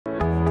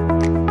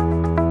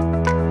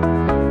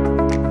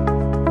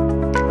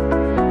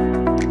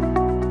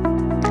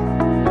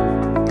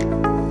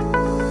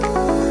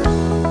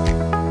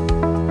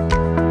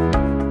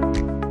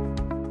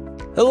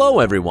Hello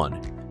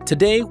everyone!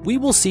 Today we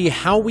will see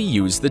how we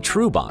use the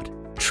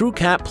TrueBot,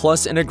 TrueCap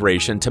Plus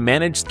integration to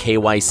manage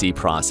KYC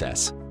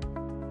process.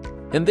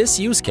 In this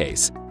use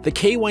case, the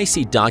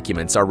KYC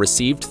documents are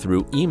received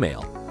through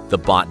email. The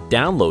bot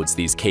downloads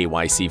these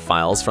KYC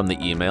files from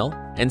the email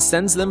and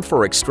sends them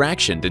for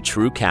extraction to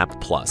TrueCap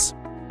Plus.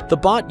 The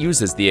bot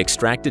uses the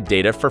extracted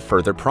data for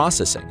further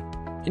processing.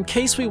 In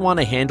case we want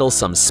to handle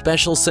some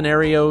special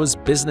scenarios,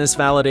 business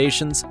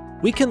validations,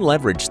 we can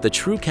leverage the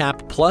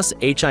TrueCap Plus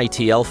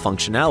HITL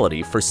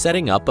functionality for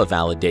setting up a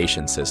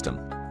validation system.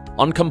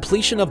 On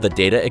completion of the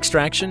data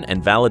extraction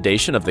and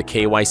validation of the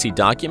KYC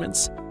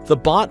documents, the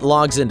bot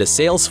logs into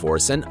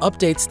Salesforce and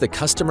updates the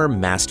customer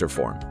master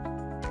form.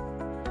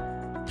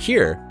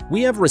 Here,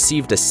 we have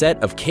received a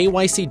set of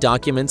KYC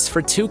documents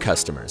for 2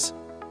 customers.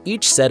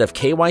 Each set of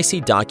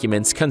KYC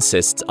documents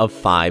consists of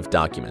 5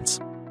 documents.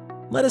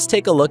 Let us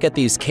take a look at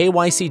these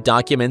KYC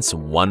documents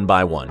one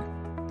by one.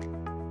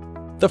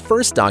 The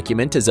first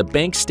document is a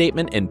bank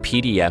statement in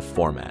PDF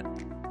format.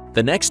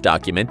 The next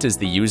document is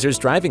the user's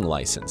driving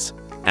license.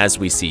 As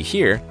we see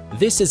here,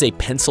 this is a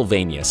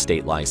Pennsylvania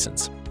state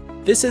license.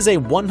 This is a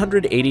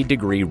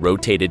 180-degree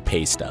rotated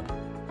pay stub.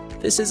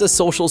 This is a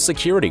social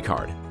security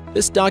card.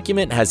 This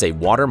document has a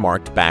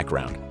watermarked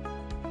background.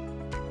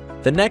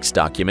 The next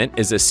document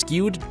is a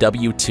skewed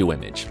W-2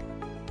 image.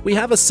 We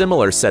have a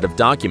similar set of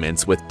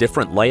documents with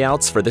different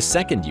layouts for the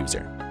second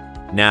user.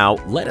 Now,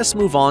 let us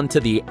move on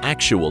to the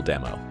actual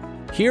demo.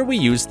 Here we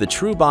use the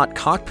TrueBot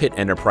Cockpit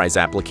Enterprise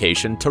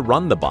application to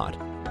run the bot.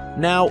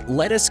 Now,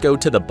 let us go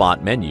to the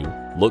bot menu,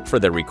 look for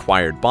the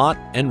required bot,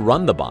 and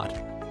run the bot.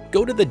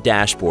 Go to the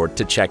dashboard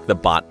to check the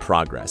bot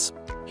progress.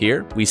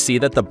 Here, we see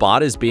that the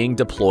bot is being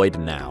deployed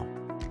now.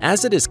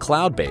 As it is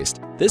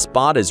cloud-based, this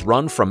bot is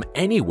run from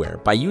anywhere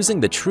by using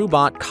the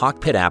TrueBot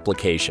Cockpit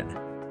application.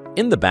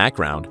 In the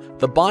background,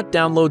 the bot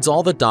downloads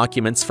all the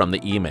documents from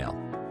the email.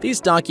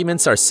 These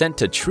documents are sent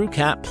to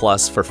TrueCap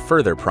Plus for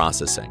further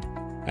processing.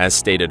 As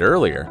stated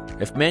earlier,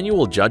 if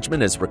manual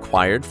judgment is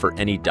required for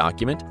any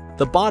document,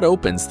 the bot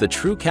opens the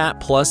TrueCap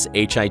Plus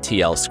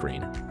HITL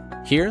screen.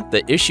 Here,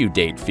 the issue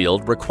date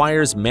field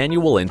requires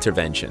manual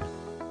intervention.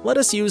 Let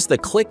us use the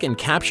click and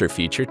capture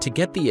feature to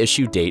get the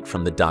issue date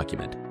from the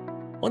document.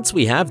 Once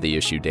we have the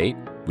issue date,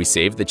 we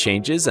save the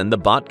changes and the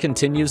bot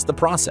continues the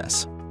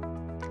process.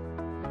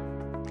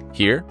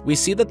 Here, we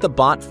see that the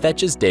bot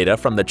fetches data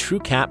from the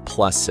TrueCap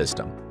Plus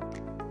system.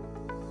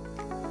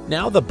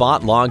 Now the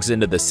bot logs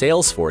into the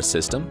Salesforce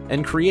system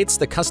and creates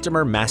the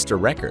customer master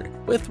record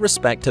with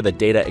respect to the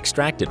data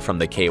extracted from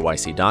the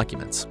KYC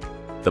documents.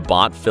 The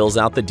bot fills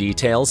out the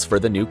details for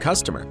the new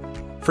customer.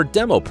 For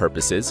demo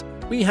purposes,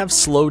 we have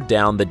slowed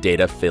down the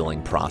data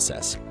filling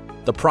process.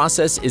 The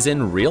process is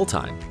in real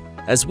time.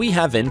 As we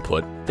have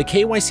input the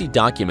KYC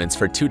documents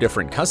for 2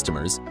 different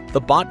customers,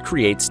 the bot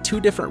creates 2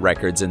 different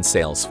records in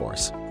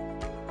Salesforce.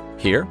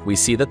 Here, we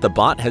see that the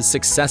bot has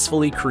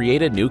successfully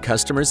created new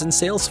customers in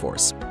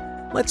Salesforce.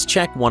 Let's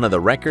check one of the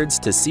records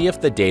to see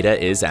if the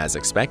data is as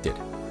expected.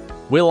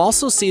 We'll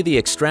also see the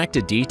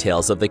extracted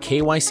details of the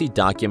KYC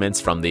documents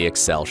from the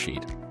Excel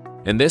sheet.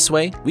 In this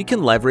way, we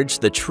can leverage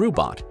the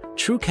TrueBot,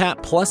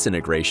 TrueCap Plus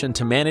integration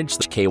to manage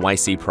the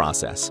KYC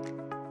process.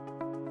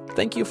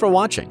 Thank you for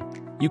watching.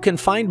 You can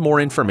find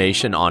more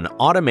information on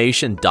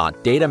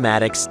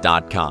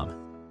automation.datamatics.com.